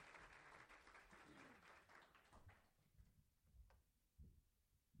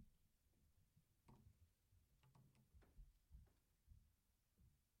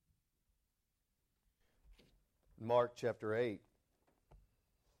In Mark chapter 8,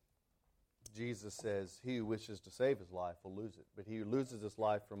 Jesus says, "He who wishes to save his life will lose it, but he who loses his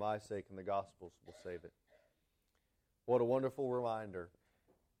life for my sake and the gospel's will save it." What a wonderful reminder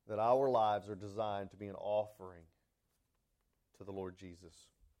that our lives are designed to be an offering to the Lord Jesus.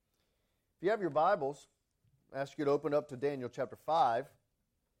 If you have your Bibles, I ask you to open up to Daniel chapter 5.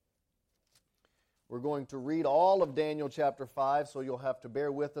 We're going to read all of Daniel chapter 5, so you'll have to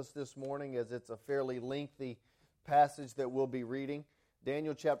bear with us this morning as it's a fairly lengthy passage that we'll be reading.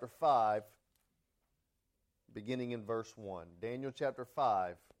 Daniel chapter 5, beginning in verse 1. Daniel chapter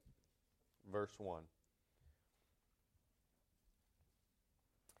 5, verse 1.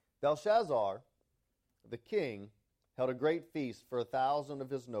 Belshazzar, the king, held a great feast for 1,000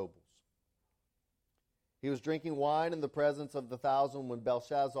 of his nobles. He was drinking wine in the presence of the 1,000. When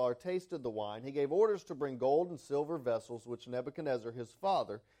Belshazzar tasted the wine, he gave orders to bring gold and silver vessels which Nebuchadnezzar his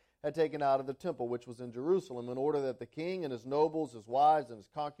father had taken out of the temple which was in Jerusalem, in order that the king and his nobles, his wives, and his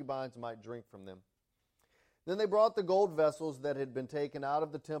concubines might drink from them. Then they brought the gold vessels that had been taken out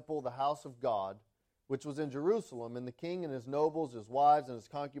of the temple, the house of God, which was in Jerusalem, and the king and his nobles, his wives, and his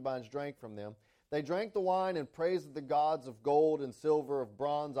concubines drank from them. They drank the wine and praised the gods of gold and silver, of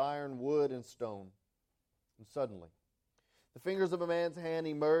bronze, iron, wood, and stone. And suddenly, the fingers of a man's hand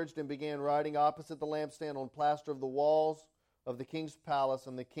emerged and began writing opposite the lampstand on plaster of the walls of the king's palace,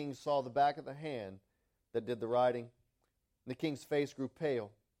 and the king saw the back of the hand that did the writing. And the king's face grew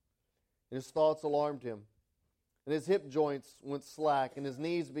pale, and his thoughts alarmed him. And his hip joints went slack, and his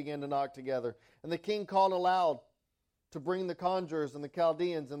knees began to knock together. And the king called aloud to bring the conjurers and the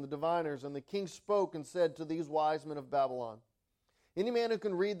Chaldeans and the diviners. And the king spoke and said to these wise men of Babylon, "Any man who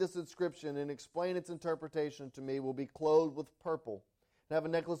can read this inscription and explain its interpretation to me will be clothed with purple, and have a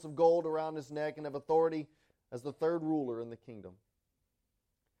necklace of gold around his neck, and have authority as the third ruler in the kingdom."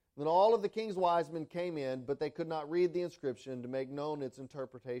 Then all of the king's wise men came in, but they could not read the inscription to make known its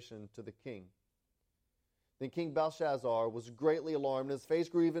interpretation to the king. Then King Belshazzar was greatly alarmed, and his face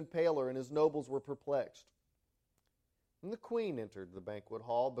grew even paler, and his nobles were perplexed. And the queen entered the banquet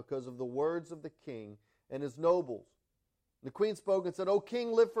hall because of the words of the king and his nobles. The queen spoke and said, "O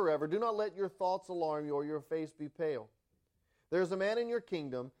king, live forever. Do not let your thoughts alarm you or your face be pale. There is a man in your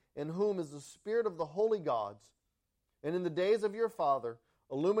kingdom in whom is the spirit of the holy gods. And in the days of your father,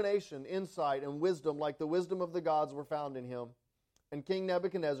 illumination, insight, and wisdom like the wisdom of the gods were found in him. And King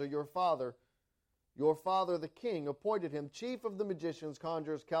Nebuchadnezzar, your father the king, appointed him chief of the magicians,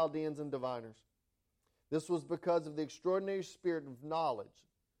 conjurers, Chaldeans, and diviners. This was because of the extraordinary spirit of knowledge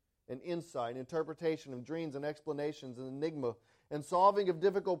and insight, interpretation of dreams and explanations and enigma, and solving of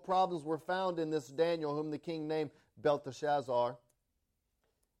difficult problems were found in this Daniel, whom the king named Belteshazzar.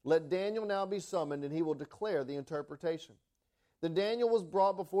 Let Daniel now be summoned, and he will declare the interpretation." Then Daniel was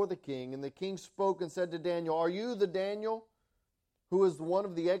brought before the king, and the king spoke and said to Daniel, "Are you the Daniel who is one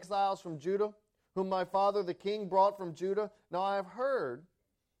of the exiles from Judah, whom my father the king brought from Judah? Now I have heard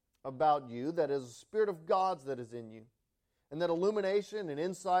about you that it is the spirit of gods that is in you, and that illumination and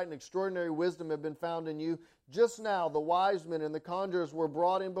insight and extraordinary wisdom have been found in you. Just now the wise men and the conjurers were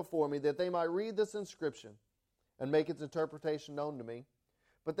brought in before me, that they might read this inscription and make its interpretation known to me.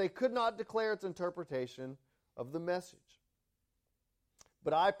 But they could not declare its interpretation of the message.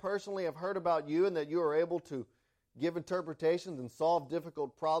 But I personally have heard about you, and that you are able to give interpretations and solve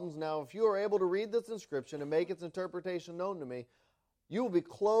difficult problems. Now, if you are able to read this inscription and make its interpretation known to me, you will be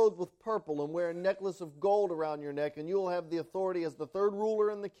clothed with purple and wear a necklace of gold around your neck, and you will have the authority as the third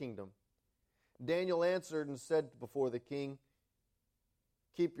ruler in the kingdom." Daniel answered and said before the king,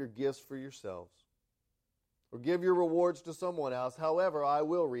 "Keep your gifts for yourselves, or give your rewards to someone else. However, I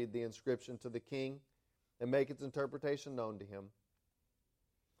will read the inscription to the king and make its interpretation known to him.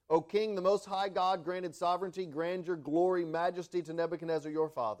 O king, the Most High God granted sovereignty, grandeur, glory, majesty to Nebuchadnezzar your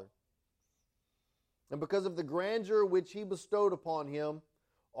father. And because of the grandeur which he bestowed upon him,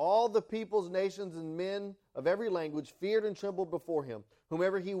 all the peoples, nations, and men of every language feared and trembled before him.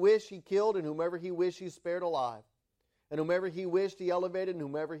 Whomever he wished he killed, and whomever he wished he spared alive. And whomever he wished he elevated, and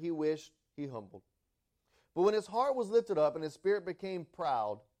whomever he wished he humbled. But when his heart was lifted up and his spirit became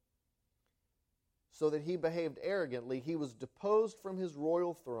proud, so that he behaved arrogantly, he was deposed from his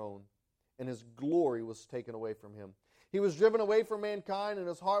royal throne, and his glory was taken away from him. He was driven away from mankind, and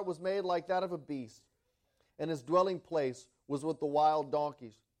his heart was made like that of a beast, and his dwelling place was with the wild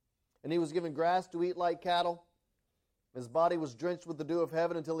donkeys. And he was given grass to eat like cattle. His body was drenched with the dew of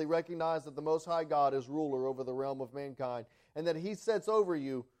heaven until he recognized that the Most High God is ruler over the realm of mankind, and that he sets over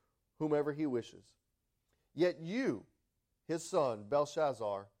you whomever he wishes. Yet you, his son,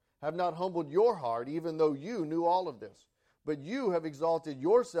 Belshazzar, have not humbled your heart, even though you knew all of this. But you have exalted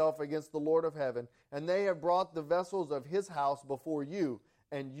yourself against the Lord of heaven, and they have brought the vessels of his house before you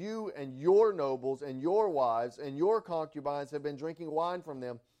and your nobles and your wives and your concubines have been drinking wine from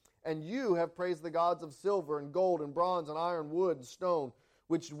them. And you have praised the gods of silver and gold and bronze and iron, wood and stone,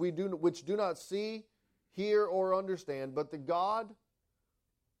 which do not see, hear, or understand, but the God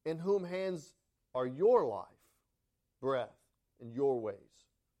in whom hands are your life, breath, and your ways.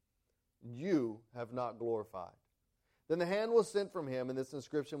 You have not glorified. Then the hand was sent from him, and this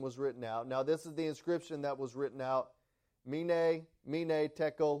inscription was written out. Now this is the inscription that was written out. Mene,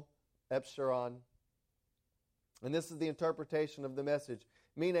 Tekel, Epsilon. And this is the interpretation of the message.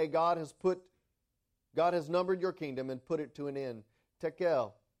 Mene, God has numbered your kingdom and put it to an end.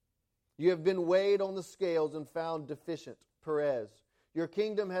 Tekel, you have been weighed on the scales and found deficient. Perez, your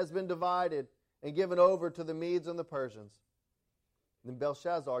kingdom has been divided and given over to the Medes and the Persians. Then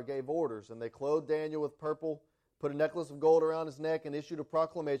Belshazzar gave orders, and they clothed Daniel with purple, put a necklace of gold around his neck, and issued a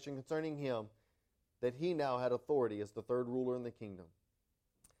proclamation concerning him that he now had authority as the third ruler in the kingdom.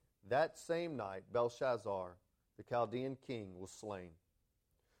 That same night, Belshazzar, the Chaldean king, was slain.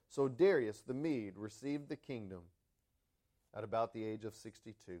 So Darius the Mede received the kingdom at about the age of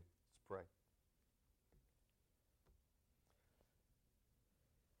 62. Let's pray.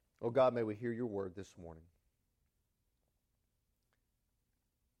 Oh God, may we hear your word this morning.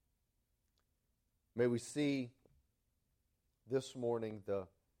 May we see this morning the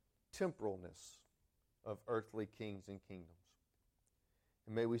temporalness of earthly kings and kingdoms.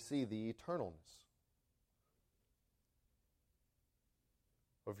 And may we see the eternalness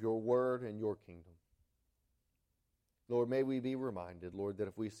of your word and your kingdom. Lord, may we be reminded, Lord, that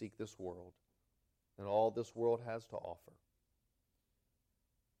if we seek this world and all this world has to offer,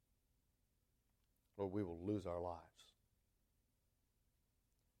 Lord, we will lose our lives.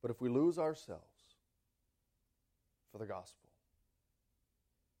 But if we lose ourselves for the gospel,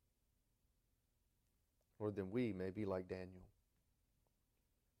 Lord, then we may be like Daniel.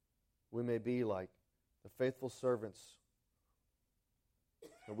 We may be like the faithful servants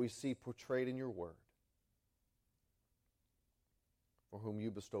that we see portrayed in your word, for whom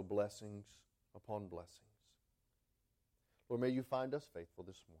you bestow blessings upon blessings. Lord, may you find us faithful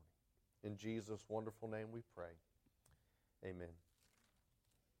this morning. In Jesus' wonderful name we pray. Amen.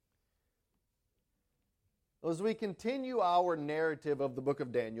 As we continue our narrative of the book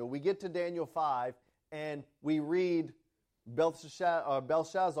of Daniel, we get to Daniel 5, and we read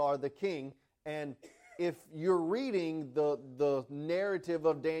Belshazzar the king. And if you're reading the narrative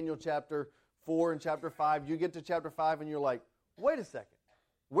of Daniel chapter 4 and chapter 5, you get to chapter 5 and you're like, wait a second,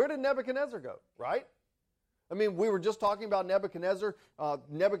 where did Nebuchadnezzar go, right? I mean, we were just talking about Nebuchadnezzar.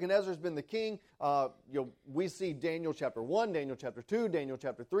 Nebuchadnezzar's been the king. We see Daniel chapter 1, Daniel chapter 2, Daniel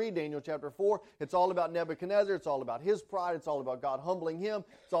chapter 3, Daniel chapter 4. It's all about Nebuchadnezzar. It's all about his pride. It's all about God humbling him.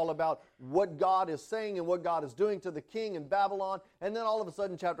 It's all about what God is saying and what God is doing to the king in Babylon. And then all of a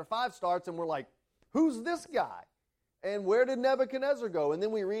sudden chapter 5 starts and we're like, who's this guy? And where did Nebuchadnezzar go? And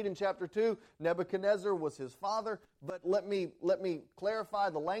then we read in chapter 2, Nebuchadnezzar was his father. But let me clarify,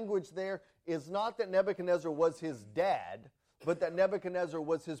 the language there is not that Nebuchadnezzar was his dad, but that Nebuchadnezzar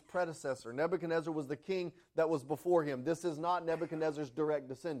was his predecessor. Nebuchadnezzar was the king that was before him. This is not Nebuchadnezzar's direct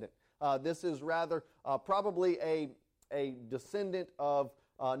descendant. This is rather probably a descendant of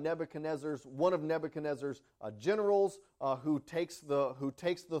one of Nebuchadnezzar's generals who takes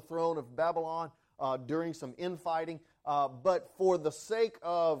the throne of Babylon during some infighting. But for the sake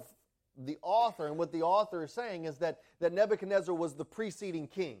of the author, and what the author is saying is that Nebuchadnezzar was the preceding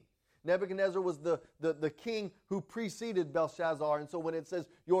king. Nebuchadnezzar was the king who preceded Belshazzar. And so when it says,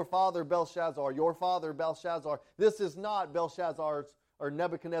 your father Belshazzar, this is not Belshazzar's or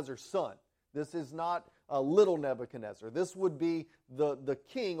Nebuchadnezzar's son. This is not little Nebuchadnezzar. This would be the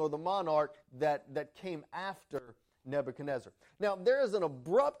king or the monarch that came after Nebuchadnezzar. Now, there is an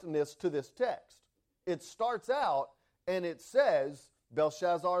abruptness to this text. It starts out and it says,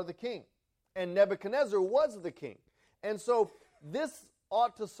 Belshazzar the king. And Nebuchadnezzar was the king. And so this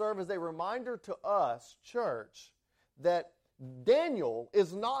ought to serve as a reminder to us, church, that Daniel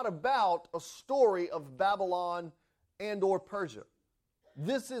is not about a story of Babylon and or Persia.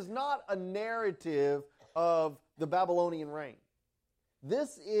 This is not a narrative of the Babylonian reign.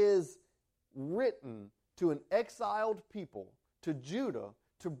 This is written to an exiled people, to Judah,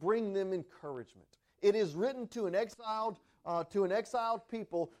 to bring them encouragement. It is written to an exiled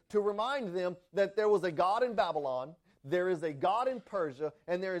people to remind them that there was a God in Babylon, there is a God in Persia,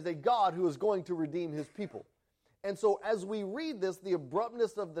 and there is a God who is going to redeem his people. And so as we read this, the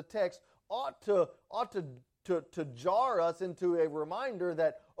abruptness of the text ought to jar us into a reminder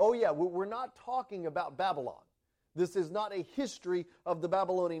that, oh yeah, we're not talking about Babylon. This is not a history of the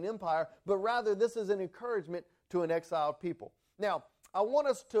Babylonian Empire, but rather this is an encouragement to an exiled people. Now, I want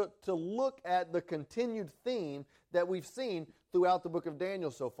us to look at the continued theme that we've seen throughout the book of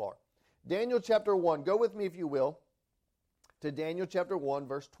Daniel so far. Daniel chapter 1, go with me if you will, to Daniel chapter 1,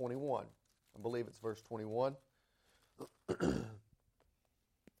 verse 21. I believe it's verse 21.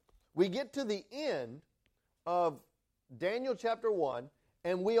 We get to the end of Daniel chapter 1,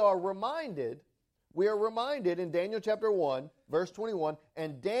 and we are reminded in Daniel chapter 1, verse 21,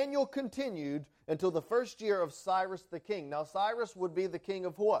 and Daniel continued until the first year of Cyrus the king. Now, Cyrus would be the king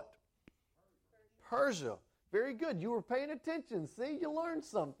of what? Persia. Very good. You were paying attention. See, you learned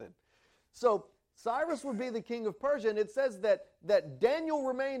something. So, Cyrus would be the king of Persia, and it says that Daniel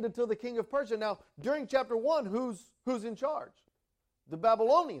remained until the king of Persia. Now, during chapter 1, who's in charge? The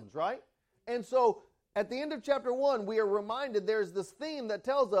Babylonians, right? And so, at the end of chapter 1, we are reminded there's this theme that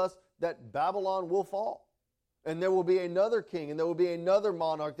tells us that Babylon will fall. And there will be another king, and there will be another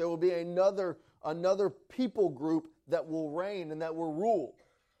monarch, there will be another people group that will reign and that will rule.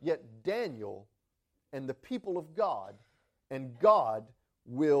 Yet Daniel and the people of God and God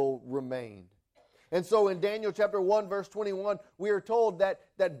will remain. And so in Daniel chapter 1, verse 21, we are told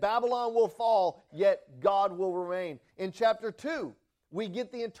that Babylon will fall, yet God will remain. In chapter 2, we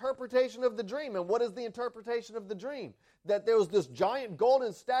get the interpretation of the dream. And what is the interpretation of the dream? That there was this giant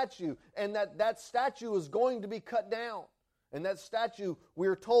golden statue, and that statue is going to be cut down. And that statue, we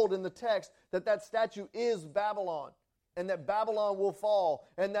are told in the text, that statue is Babylon. And that Babylon will fall,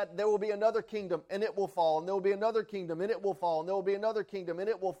 and that there will be another kingdom, and it will fall, and there will be another kingdom, and it will fall, and there will be another kingdom, and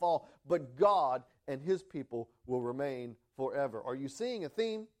it will fall. But God and His people will remain forever. Are you seeing a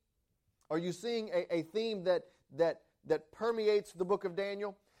theme? Are you seeing a theme that permeates the book of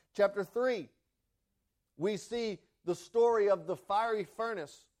Daniel? Chapter 3, we see the story of the fiery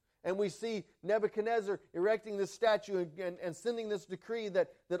furnace, and we see Nebuchadnezzar erecting this statue and sending this decree that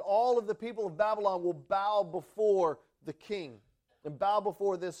all of the people of Babylon will bow before the king and bow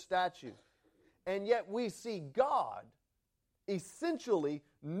before this statue. And yet we see God essentially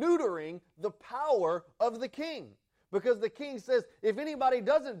neutering the power of the king. Because the king says, if anybody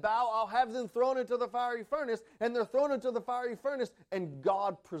doesn't bow, I'll have them thrown into the fiery furnace. And they're thrown into the fiery furnace, and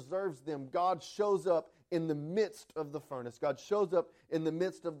God preserves them. God shows up in the midst of the furnace. God shows up in the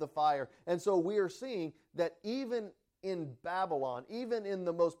midst of the fire. And so we are seeing that even in Babylon, even in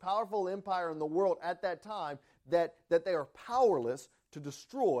the most powerful empire in the world at that time, that they are powerless to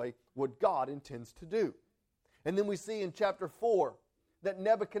destroy what God intends to do. And then we see in chapter 4 that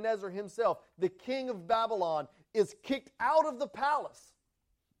Nebuchadnezzar himself, the king of Babylon, is kicked out of the palace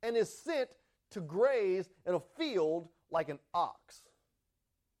and is sent to graze in a field like an ox.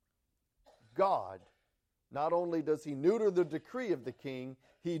 God, not only does He neuter the decree of the king,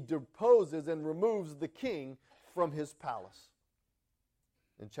 He deposes and removes the king from his palace.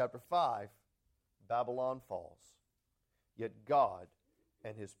 In chapter 5, Babylon falls, yet God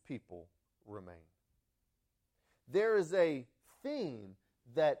and His people remain. There is a theme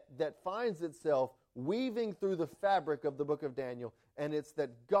that finds itself weaving through the fabric of the book of Daniel, and it's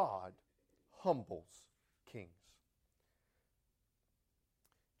that God humbles kings.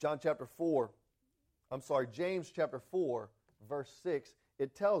 James chapter 4, verse 6,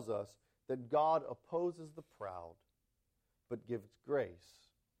 it tells us that God opposes the proud, but gives grace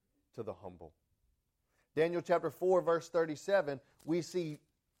to the humble. Daniel chapter 4, verse 37, we see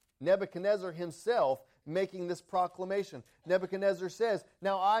Nebuchadnezzar himself making this proclamation. Nebuchadnezzar says,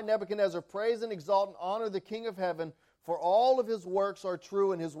 "Now I, Nebuchadnezzar, praise and exalt and honor the King of heaven, for all of His works are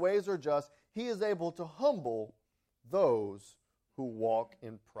true and His ways are just. He is able to humble those who walk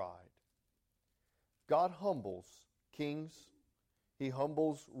in pride." God humbles kings. He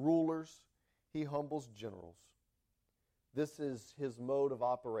humbles rulers. He humbles generals. This is His mode of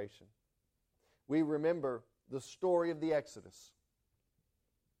operation. We remember the story of the Exodus.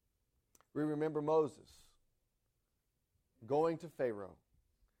 We remember Moses going to Pharaoh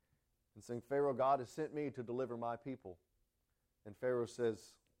and saying, "Pharaoh, God has sent me to deliver my people." And Pharaoh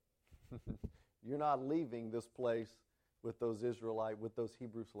says, "You're not leaving this place with those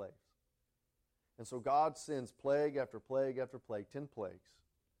Hebrew slaves." And so God sends plague after plague after plague, 10 plagues,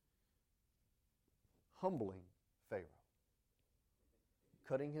 humbling Pharaoh,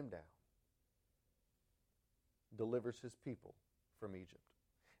 cutting him down, delivers his people from Egypt.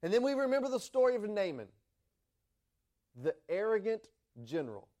 And then we remember the story of Naaman, the arrogant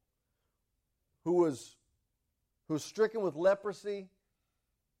general who was stricken with leprosy.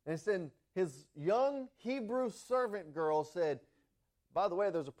 And then his young Hebrew servant girl said, "By the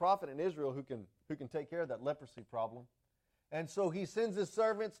way, there's a prophet in Israel who can take care of that leprosy problem." And so he sends his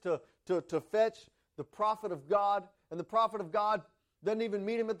servants to fetch the prophet of God, and the prophet of God doesn't even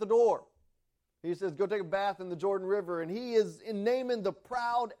meet him at the door. He says, go take a bath in the Jordan River. And he is, in Naaman, the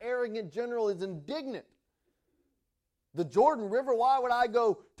proud, arrogant general, is indignant. The Jordan River, why would I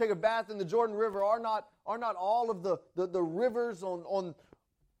go take a bath in the Jordan River? Are not all of the rivers on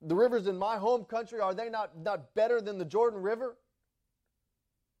the rivers in my home country, are they not better than the Jordan River?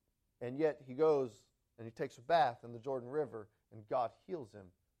 And yet he goes and he takes a bath in the Jordan River, and God heals him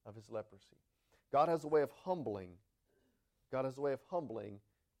of his leprosy. God has a way of humbling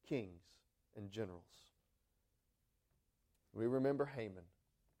kings and generals. We remember Haman,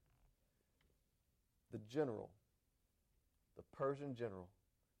 the general, the Persian general,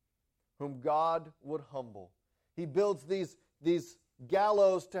 whom God would humble. He builds these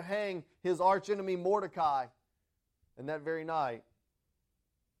gallows to hang his archenemy Mordecai. And that very night,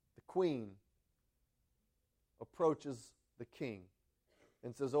 the queen approaches the king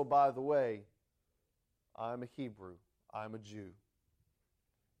and says, oh, by the way, I'm a Hebrew, I'm a Jew.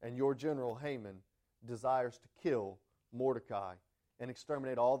 And your general Haman desires to kill Mordecai and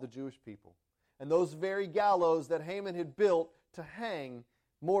exterminate all the Jewish people. And those very gallows that Haman had built to hang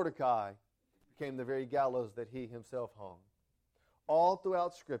Mordecai became the very gallows that he himself hung. All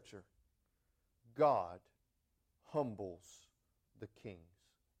throughout Scripture, God humbles the kings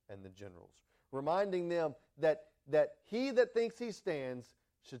and the generals, reminding them that he that thinks he stands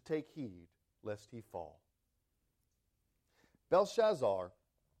should take heed lest he fall. Belshazzar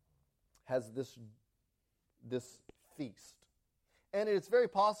has this feast. And it's very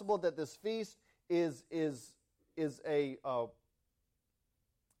possible that this feast is a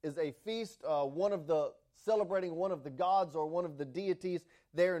feast, celebrating one of the gods or one of the deities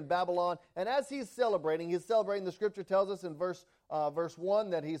there in Babylon. And as he's celebrating, the Scripture tells us in verse 1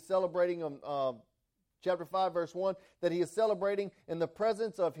 that he's celebrating, chapter 5, verse 1, that he is celebrating in the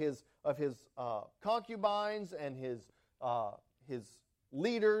presence of his concubines and his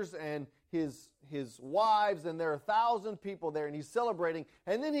leaders and his wives, and there are 1,000 people there, and he's celebrating.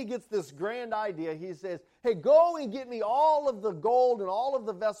 And then he gets this grand idea. He says, hey, go and get me all of the gold and all of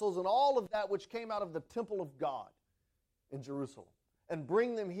the vessels and all of that which came out of the temple of God in Jerusalem, and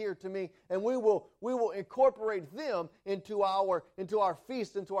bring them here to me, and we will incorporate them into our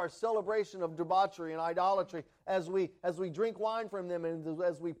feast, into our celebration of debauchery and idolatry, as we drink wine from them, and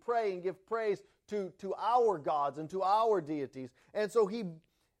as we pray and give praise to our gods and to our deities. And so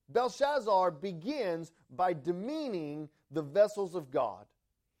Belshazzar begins by demeaning the vessels of God.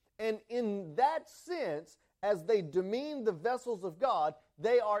 And in that sense, as they demean the vessels of God,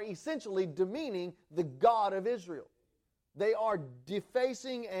 they are essentially demeaning the God of Israel. They are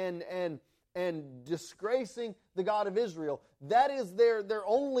defacing and disgracing the God of Israel. That is their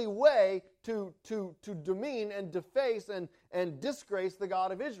only way to demean and deface and disgrace the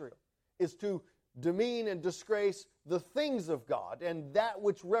God of Israel, is to demean and disgrace the things of God and that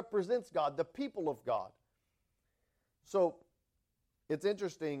which represents God, the people of God. So it's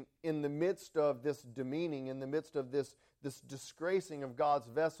interesting, in the midst of this demeaning, in the midst of this disgracing of God's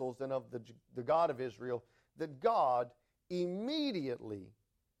vessels and of the God of Israel, that God immediately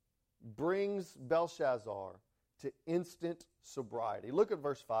brings Belshazzar to instant sobriety. Look at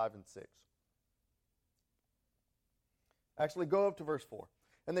verse 5 and 6. Actually, go up to verse 4.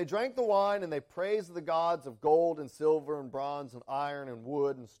 And they drank the wine, and they praised the gods of gold and silver and bronze and iron and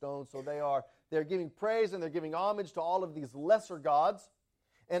wood and stone. So they're giving praise and they're giving homage to all of these lesser gods.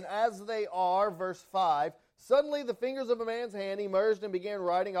 And as they are, verse 5, suddenly the fingers of a man's hand emerged and began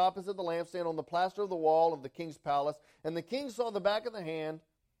writing opposite the lampstand on the plaster of the wall of the king's palace. And the king saw the back of the hand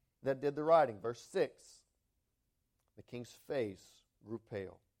that did the writing. Verse 6, the king's face grew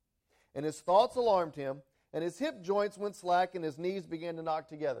pale, and his thoughts alarmed him, and his hip joints went slack, and his knees began to knock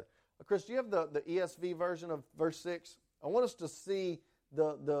together. Chris, do you have the ESV version of verse 6? I want us to see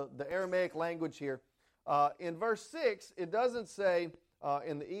the Aramaic language here. In verse 6, it doesn't say,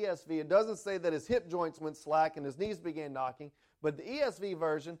 in the ESV, it doesn't say that his hip joints went slack and his knees began knocking, but the ESV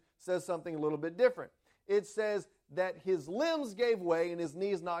version says something a little bit different. It says that his limbs gave way and his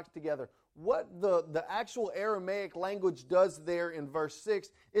knees knocked together. What the actual Aramaic language does there in verse 6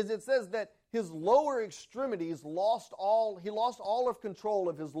 is it says that his lower extremities lost all of control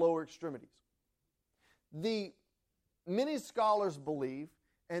of his lower extremities. Many scholars believe,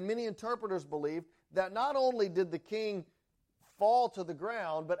 and many interpreters believe, that not only did the king fall to the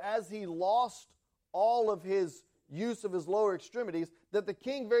ground, but as he lost all of his use of his lower extremities, that the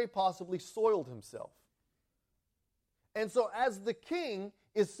king very possibly soiled himself. And so as the king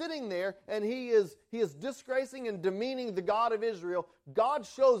is sitting there and he is disgracing and demeaning the God of Israel, God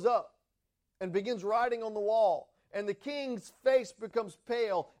shows up and begins writing on the wall. and the king's face becomes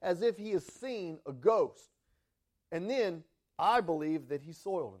pale as if he has seen a ghost. And then I believe that he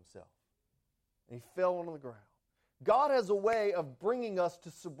soiled himself and he fell on the ground. God has a way of bringing us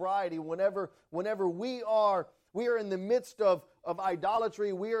to sobriety whenever we are in the midst of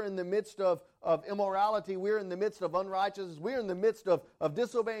idolatry, we are in the midst of immorality, we are in the midst of unrighteousness, we are in the midst of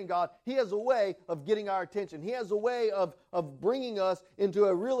disobeying God. He has a way of getting our attention. He has a way of bringing us into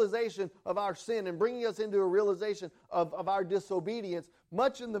a realization of our sin and bringing us into a realization of our disobedience,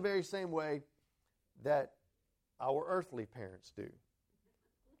 much in the very same way that our earthly parents do.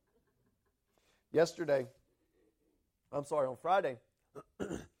 On Friday,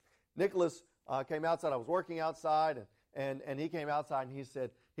 Nicholas came outside. I was working outside, and he came outside, and he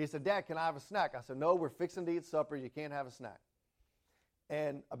said, "Dad, can I have a snack?" I said, "No, we're fixing to eat supper. You can't have a snack."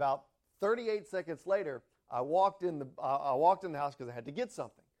 And about 38 seconds later, I walked in the house because I had to get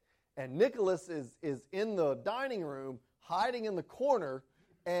something. And Nicholas is in the dining room, hiding in the corner,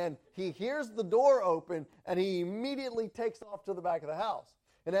 and he hears the door open, and he immediately takes off to the back of the house.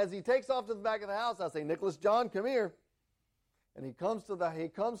 And as he takes off to the back of the house, I say, "Nicholas, John, come here." And he comes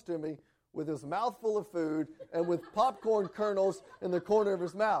to me with his mouth full of food and with popcorn kernels in the corner of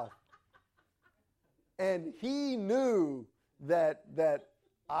his mouth. And he knew that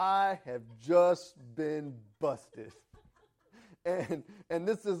I have just been busted. And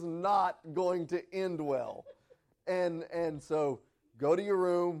this is not going to end well. And so go to your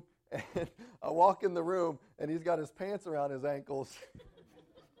room. And I walk in the room, and he's got his pants around his ankles.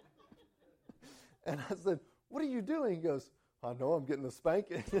 And I said, "What are you doing?" He goes, "I know, I'm getting a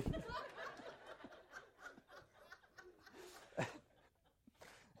spanking."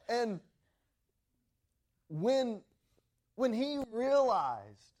 And when he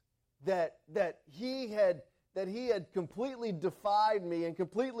realized that he had completely defied me and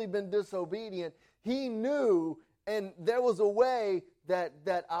completely been disobedient, he knew, and there was a way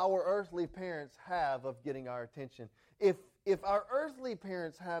that our earthly parents have of getting our attention. If our earthly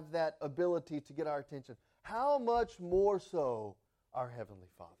parents have that ability to get our attention, how much more so our Heavenly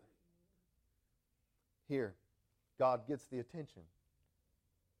Father? Here, God gets the attention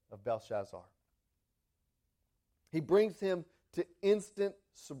of Belshazzar. He brings him to instant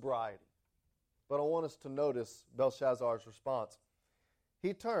sobriety. But I want us to notice Belshazzar's response.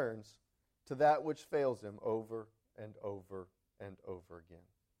 He turns to that which fails him over and over and over again.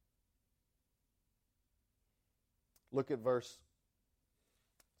 Look at verse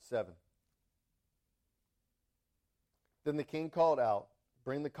 7. Then the king called out,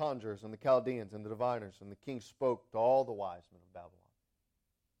 "Bring the conjurers and the Chaldeans and the diviners." And the king spoke to all the wise men of Babylon.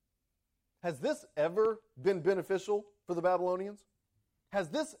 Has this ever been beneficial for the Babylonians?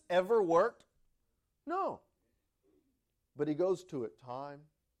 Has this ever worked? No. But he goes to it time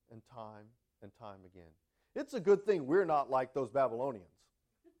and time and time again. It's a good thing we're not like those Babylonians.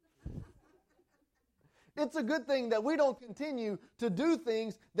 It's a good thing that we don't continue to do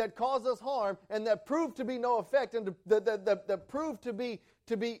things that cause us harm and that prove to be no effect and that prove to be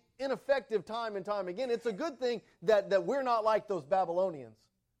ineffective time and time again. It's a good thing that we're not like those Babylonians.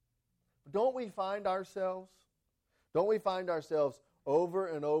 But don't we find ourselves over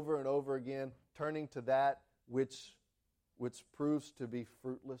and over and over again turning to that which proves to be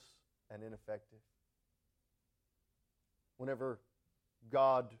fruitless and ineffective? Whenever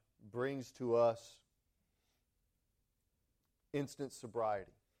God brings to us instant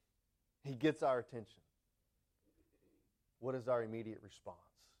sobriety, He gets our attention, what is our immediate response?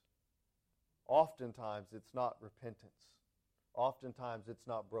 Oftentimes it's not repentance. Oftentimes it's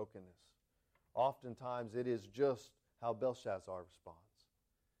not brokenness. Oftentimes it is just how Belshazzar responds.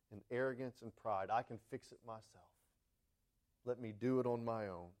 In arrogance and pride, I can fix it myself. Let me do it on my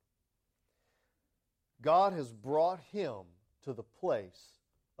own. God has brought him to the place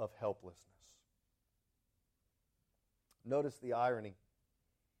of helplessness. Notice the irony.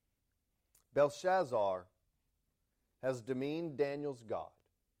 Belshazzar has demeaned Daniel's God,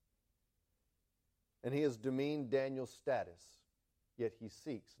 and he has demeaned Daniel's status, yet he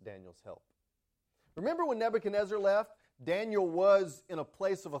seeks Daniel's help. Remember when Nebuchadnezzar left, Daniel was in a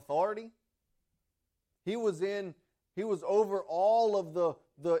place of authority. He was over all of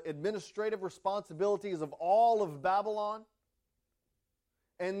the administrative responsibilities of all of Babylon.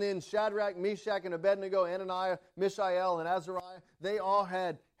 And then Shadrach, Meshach, and Abednego, Ananiah, Mishael, and Azariah, they all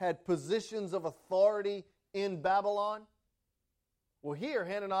had positions of authority in Babylon. Well, here,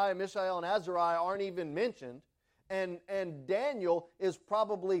 Hananiah, Mishael, and Azariah aren't even mentioned. And Daniel is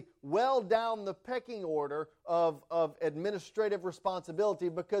probably well down the pecking order of administrative responsibility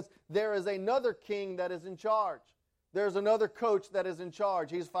because there is another king that is in charge. there's another coach that is in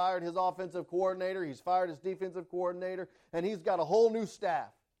charge. He's fired his offensive coordinator, he's fired his defensive coordinator, and he's got a whole new staff.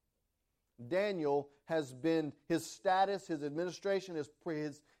 Daniel has been, his status, his administration,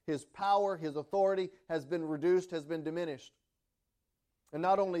 his power, his authority has been reduced, has been diminished. And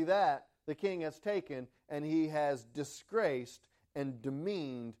not only that, the king has taken and he has disgraced and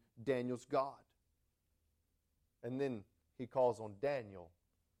demeaned Daniel's God. And then he calls on Daniel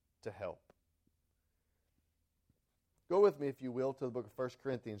to help. Go with me, if you will, to the book of 1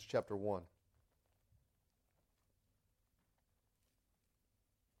 Corinthians chapter 1.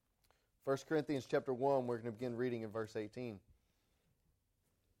 1 Corinthians chapter 1, we're going to begin reading in verse 18.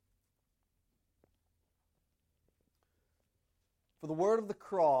 For the word of the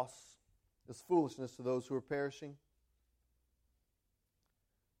cross is foolishness to those who are perishing,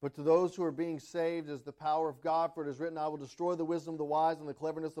 but to those who are being saved is the power of God. For it is written, I will destroy the wisdom of the wise, and the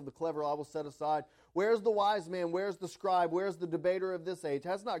cleverness of the clever I will set aside. Where is the wise man? Where is the scribe? Where is the debater of this age?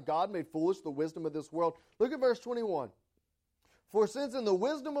 Has not God made foolish the wisdom of this world? Look at verse 21. For since in the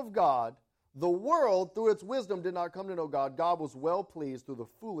wisdom of God, the world through its wisdom did not come to know God, God was well pleased through the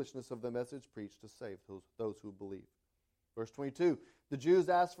foolishness of the message preached to save those who believe. Verse 22, the Jews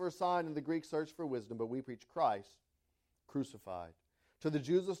asked for a sign and the Greeks searched for wisdom, but we preach Christ crucified. To the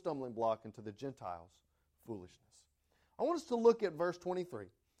Jews a stumbling block, and to the Gentiles foolishness. I want us to look at verse 23.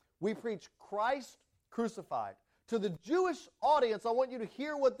 We preach Christ crucified. To the Jewish audience, I want you to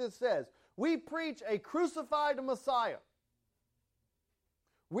hear what this says. We preach a crucified Messiah.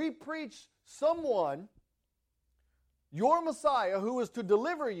 We preach someone, your Messiah, who is to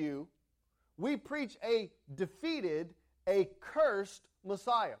deliver you. We preach a defeated, a cursed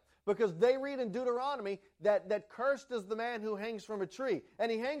Messiah. Because they read in Deuteronomy that cursed is the man who hangs from a tree.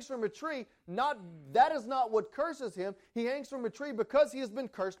 And he hangs from a tree, that is not what curses him. He hangs from a tree because he has been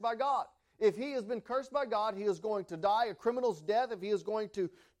cursed by God. If he has been cursed by God, he is going to die a criminal's death. If he is going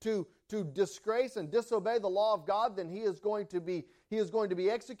to disgrace and disobey the law of God, then he is going to be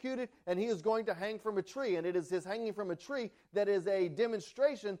executed, and he is going to hang from a tree. And it is his hanging from a tree that is a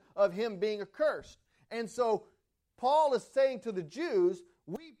demonstration of him being accursed. And so Paul is saying to the Jews,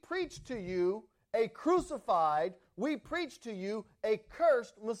 we preach to you a crucified, we preach to you a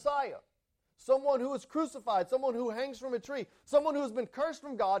cursed Messiah. Someone who is crucified, someone who hangs from a tree, someone who has been cursed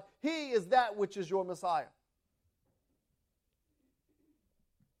from God. He is that which is your Messiah.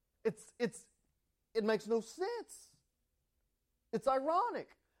 It makes no sense. It's ironic.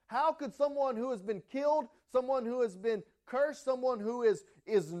 How could someone who has been killed, someone who has been cursed, someone who is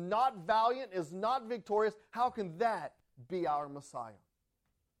not valiant, is not victorious, how can that be our Messiah?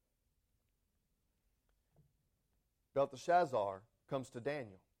 Belteshazzar comes to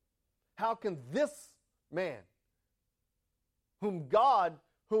Daniel. How can this man, whom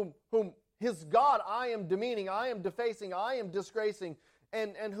his God I am demeaning, I am defacing, I am disgracing,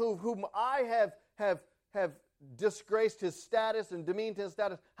 and whom I have disgraced his status and demeaned his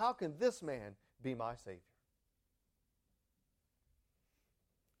status, how can this man be my Savior?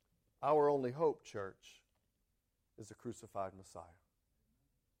 Our only hope, church, is a crucified Messiah.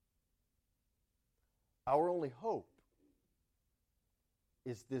 Our only hope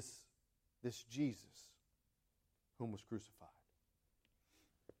is this Jesus whom was crucified.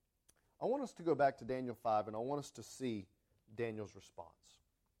 I want us to go back to Daniel 5, and I want us to see Daniel's response.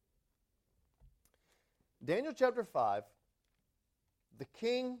 Daniel chapter 5, the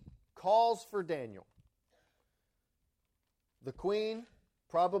king calls for Daniel. The queen,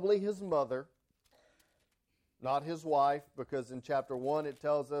 probably his mother, not his wife, because in chapter 1 it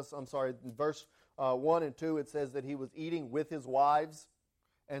tells us, in verse 1 and 2 it says that he was eating with his wives.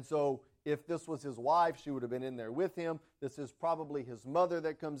 And so if this was his wife, she would have been in there with him. This is probably his mother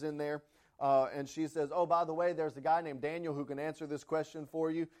that comes in there. And she says, oh, by the way, there's a guy named Daniel who can answer this question for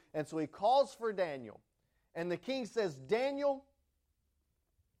you. And so he calls for Daniel. And the king says, Daniel,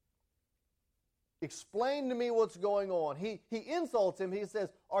 explain to me what's going on. He insults him. He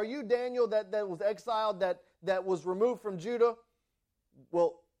says, are you Daniel that was exiled, that was removed from Judah?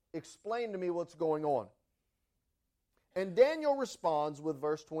 Well, explain to me what's going on. And Daniel responds with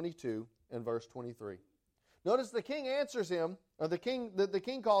verse 22 and verse 23. Notice the king answers him, or the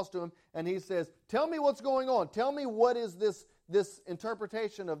king calls to him, and he says, tell me what's going on. Tell me what is this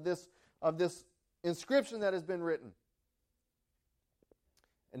interpretation of this inscription that has been written.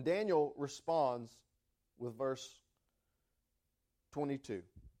 And Daniel responds with verse 22.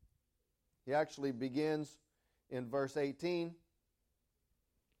 He actually begins in verse 18.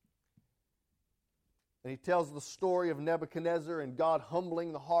 And he tells the story of Nebuchadnezzar and God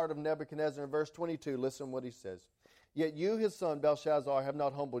humbling the heart of Nebuchadnezzar. In verse 22, listen what he says. Yet you, his son Belshazzar, have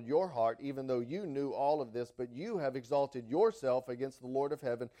not humbled your heart, even though you knew all of this, but you have exalted yourself against the Lord of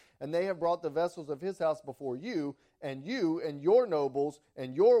heaven, and they have brought the vessels of his house before you and your nobles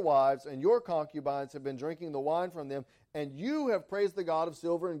and your wives and your concubines have been drinking the wine from them, and you have praised the God of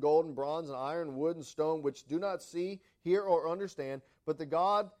silver and gold and bronze and iron and wood and stone, which do not see, hear, or understand, but the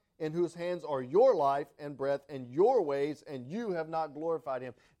God in whose hands are your life and breath and your ways, and you have not glorified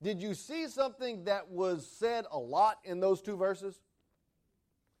him. Did you see something that was said a lot in those two verses?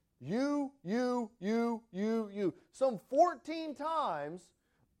 You. Some 14 times,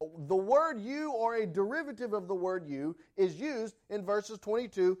 the word you or a derivative of the word you is used in verses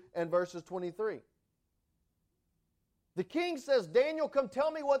 22 and verses 23. The king says, Daniel, come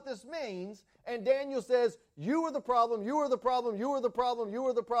tell me what this means. And Daniel says, you are the problem, you are the problem, you are the problem, you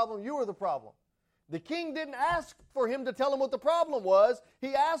are the problem, you are the problem. The king didn't ask for him to tell him what the problem was.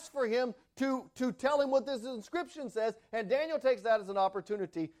 He asked for him to tell him what this inscription says. And Daniel takes that as an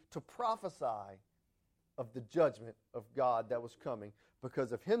opportunity to prophesy of the judgment of God that was coming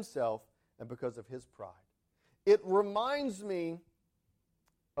because of himself and because of his pride. It reminds me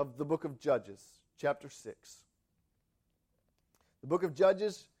of the book of Judges, chapter 6. The book of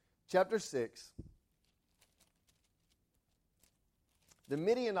Judges, chapter 6. The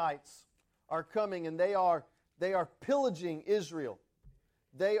Midianites are coming and they are pillaging Israel.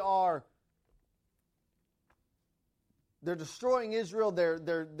 They're destroying Israel.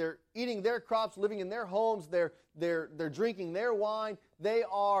 They're eating their crops, living in their homes. They're drinking their wine. They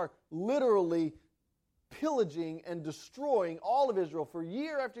are literally pillaging and destroying all of Israel for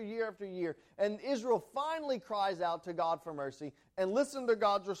year after year after year. And Israel finally cries out to God for mercy. And listen to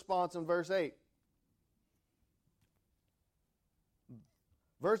God's response in verse 8.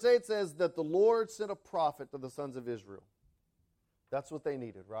 Verse 8 says that the Lord sent a prophet to the sons of Israel. That's what they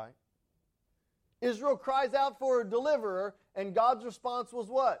needed, right? Israel cries out for a deliverer, and God's response was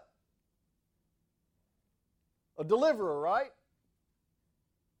what? A deliverer, right?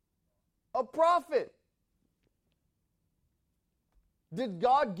 A prophet. Did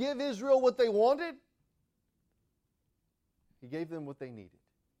God give Israel what they wanted? He gave them what they needed.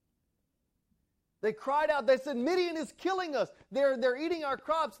 They cried out. They said, Midian is killing us. They're eating our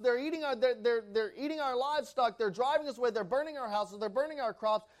crops. They're eating our livestock. They're driving us away. They're burning our houses. They're burning our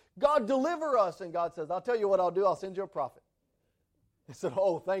crops. God, deliver us. And God says, I'll tell you what I'll do. I'll send you a prophet. They said,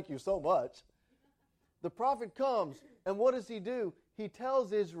 oh, thank you so much. The prophet comes, and what does he do? He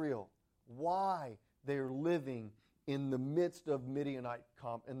tells Israel why they're living in the midst of Midianite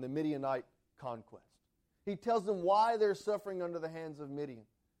conquest. He tells them why they're suffering under the hands of Midian.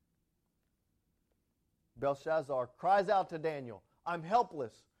 Belshazzar cries out to Daniel, I'm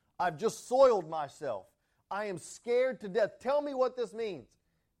helpless. I've just soiled myself. I am scared to death. Tell me what this means.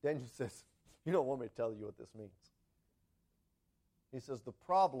 Daniel says, you don't want me to tell you what this means. He says, the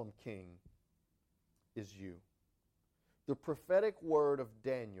problem, king, is you. The prophetic word of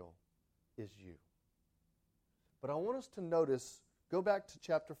Daniel is you. But I want us to notice, go back to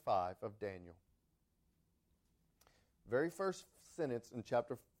chapter 5 of Daniel. Very first sentence in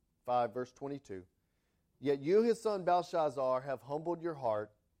chapter 5, verse 22. Yet you, his son Belshazzar, have not humbled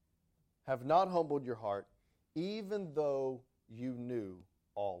your heart, even though you knew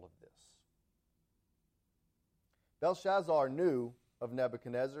all of this. Belshazzar knew of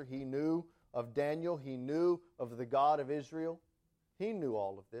Nebuchadnezzar. He knew of Daniel. He knew of the God of Israel. He knew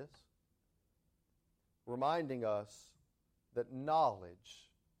all of this, reminding us that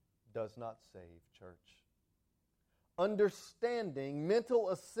knowledge does not save, church. Understanding, mental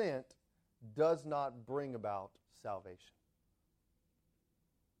assent, does not bring about salvation.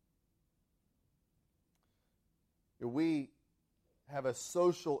 We have a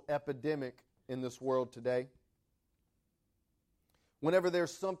social epidemic in this world today. Whenever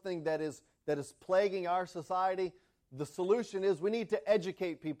there's something that is plaguing our society, the solution is we need to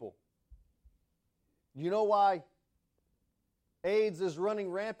educate people. You know why AIDS is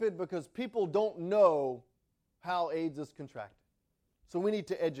running rampant? Because people don't know how AIDS is contracted. So we need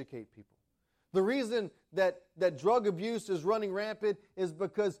to educate people. The reason that drug abuse is running rampant is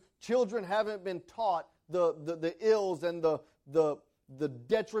because children haven't been taught the ills and the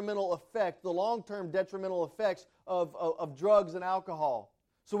detrimental effect, the long-term detrimental effects of drugs and alcohol.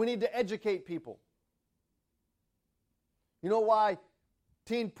 So we need to educate people. You know why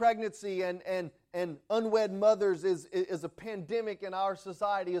teen pregnancy and unwed mothers is a pandemic in our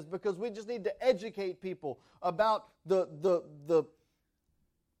society is because we just need to educate people about the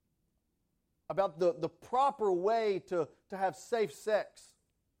proper way to have safe sex.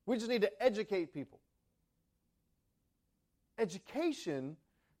 We just need to educate people. Education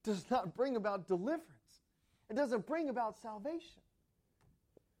does not bring about deliverance. It doesn't bring about salvation.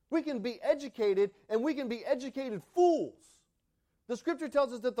 We can be educated, and we can be educated fools. The Scripture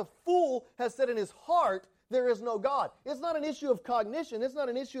tells us that the fool has said in his heart, there is no God. It's not an issue of cognition. It's not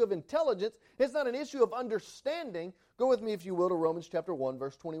an issue of intelligence. It's not an issue of understanding. Go with me, if you will, to Romans chapter 1,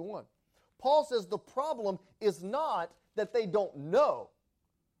 verse 21. Paul says the problem is not that they don't know.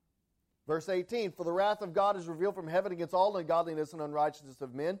 Verse 18, for the wrath of God is revealed from heaven against all ungodliness and unrighteousness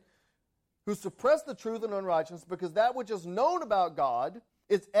of men, who suppress the truth and unrighteousness, because that which is known about God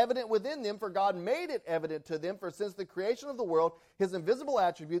is evident within them, for God made it evident to them. For since the creation of the world, His invisible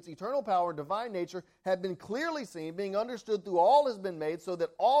attributes, eternal power, and divine nature have been clearly seen, being understood through all has been made, so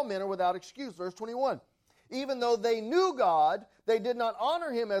that all men are without excuse. Verse 21. Even though they knew God, they did not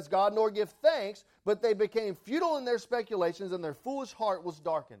honor Him as God, nor give thanks, but they became futile in their speculations, and their foolish heart was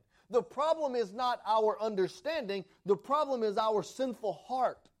darkened. The problem is not our understanding. The problem is our sinful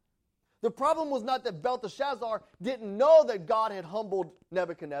heart. The problem was not that Belteshazzar didn't know that God had humbled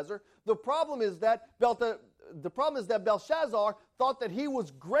Nebuchadnezzar. The problem is that Belshazzar thought that he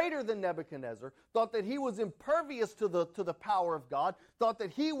was greater than Nebuchadnezzar, thought that he was impervious to the power of God, thought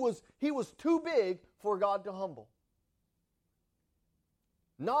that he was too big for God to humble.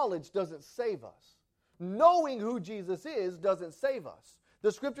 Knowledge doesn't save us. Knowing who Jesus is doesn't save us.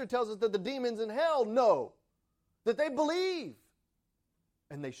 The Scripture tells us that the demons in hell know, that they believe,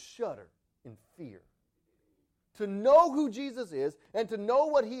 and they shudder in fear. To know who Jesus is and to know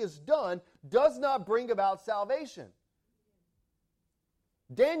what He has done does not bring about salvation.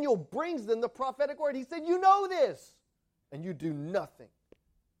 Daniel brings them the prophetic word. He said, you know this, and you do nothing.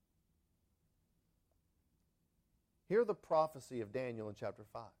 Hear the prophecy of Daniel in chapter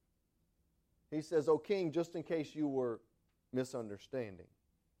 5. He says, O king, just in case you were misunderstanding,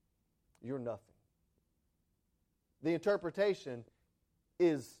 you're nothing. The interpretation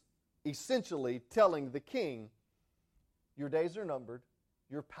is essentially telling the king, your days are numbered,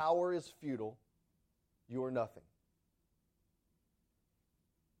 your power is futile, you are nothing.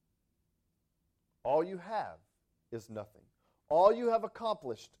 All you have is nothing. All you have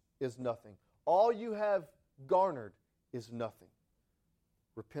accomplished is nothing. All you have garnered is nothing.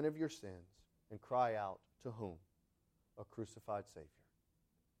 Repent of your sins and cry out to whom? A crucified Savior.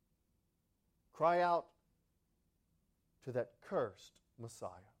 Cry out to that cursed Messiah.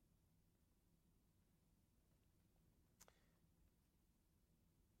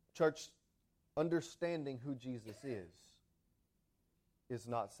 Church, understanding who Jesus is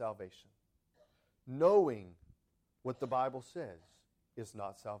not salvation. Knowing what the Bible says is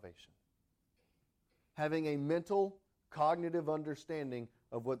not salvation. Having a mental, cognitive understanding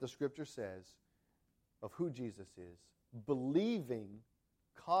of what the Scripture says, of who Jesus is, believing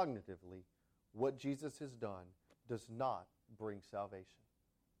cognitively what Jesus has done, does not bring salvation.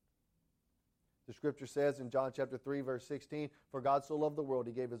 The Scripture says in John chapter 3, verse 16, for God so loved the world,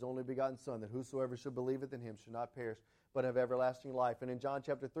 He gave His only begotten Son, that whosoever should believeth in Him should not perish, but have everlasting life. And in John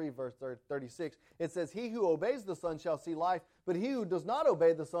chapter 3, verse 36, it says, he who obeys the Son shall see life, but he who does not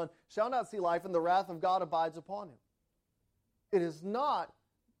obey the Son shall not see life, and the wrath of God abides upon him. It is not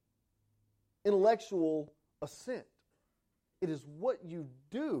intellectual assent. It is what you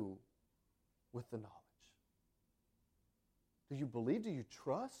do with the knowledge. Do you believe? Do you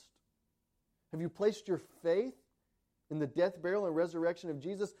trust? Have you placed your faith in the death, burial, and resurrection of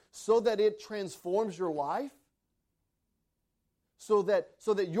Jesus so that it transforms your life? So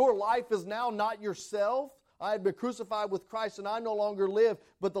that your life is now not yourself? I had been crucified with Christ, and I no longer live,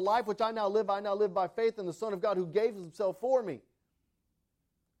 but the life which I now live by faith in the Son of God who gave Himself for me.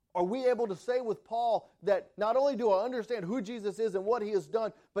 Are we able to say with Paul that not only do I understand who Jesus is and what He has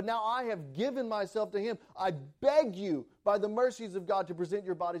done, but now I have given myself to Him. I beg you, by the mercies of God, to present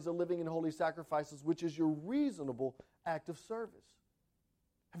your bodies a living and holy sacrifices, which is your reasonable act of service.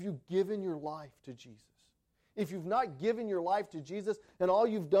 Have you given your life to Jesus? If you've not given your life to Jesus and all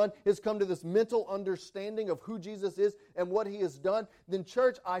you've done is come to this mental understanding of who Jesus is and what He has done, then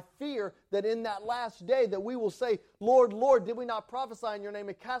church, I fear that in that last day that we will say, Lord, Lord, did we not prophesy in your name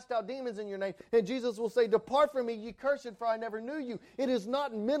and cast out demons in your name? And Jesus will say, depart from me, ye cursed, for I never knew you. It is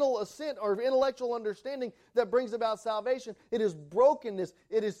not mental assent or intellectual understanding that brings about salvation. It is brokenness.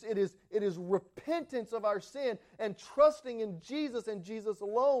 It is repentance of our sin and trusting in Jesus and Jesus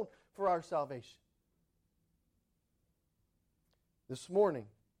alone for our salvation. This morning,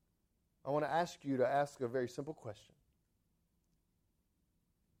 I want to ask you to ask a very simple question.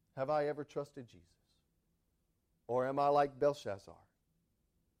 Have I ever trusted Jesus? Or am I like Belshazzar?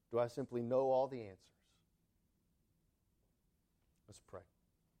 Do I simply know all the answers? Let's pray.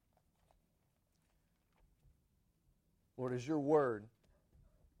 Lord, as your word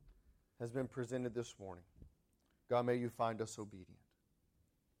has been presented this morning, God, may you find us obedient.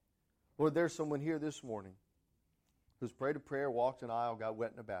 Lord, there's someone here this morning who's prayed a prayer, walked an aisle, got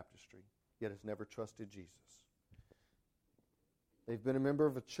wet in a baptistry, yet has never trusted Jesus. They've been a member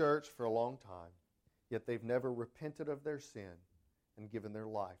of a church for a long time, yet they've never repented of their sin and given their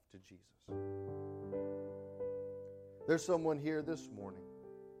life to Jesus. There's someone here this morning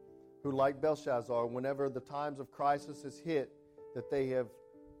who, like Belshazzar, whenever the times of crisis has hit, that they've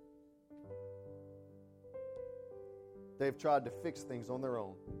tried to fix things on their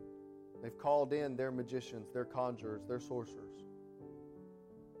own. They've called in their magicians, their conjurers, their sorcerers.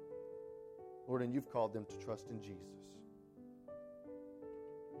 Lord, and you've called them to trust in Jesus.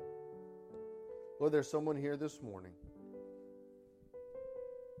 Lord, there's someone here this morning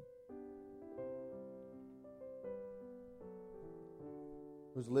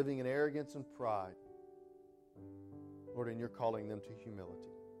who's living in arrogance and pride. Lord, and you're calling them to humility,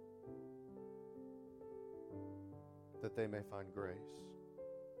 that they may find grace.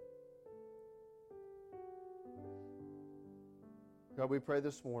 God, we pray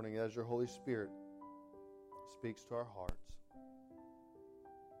this morning as your Holy Spirit speaks to our hearts,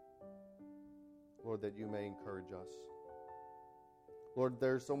 Lord, that you may encourage us. Lord,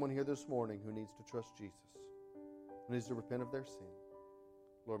 there's someone here this morning who needs to trust Jesus, who needs to repent of their sin.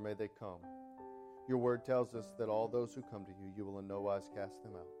 Lord, may they come. Your word tells us that all those who come to you, you will in no wise cast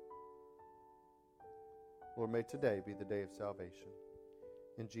them out. Lord, may today be the day of salvation.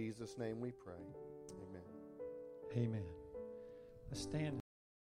 In Jesus' name we pray. Amen. Amen. Let's stand.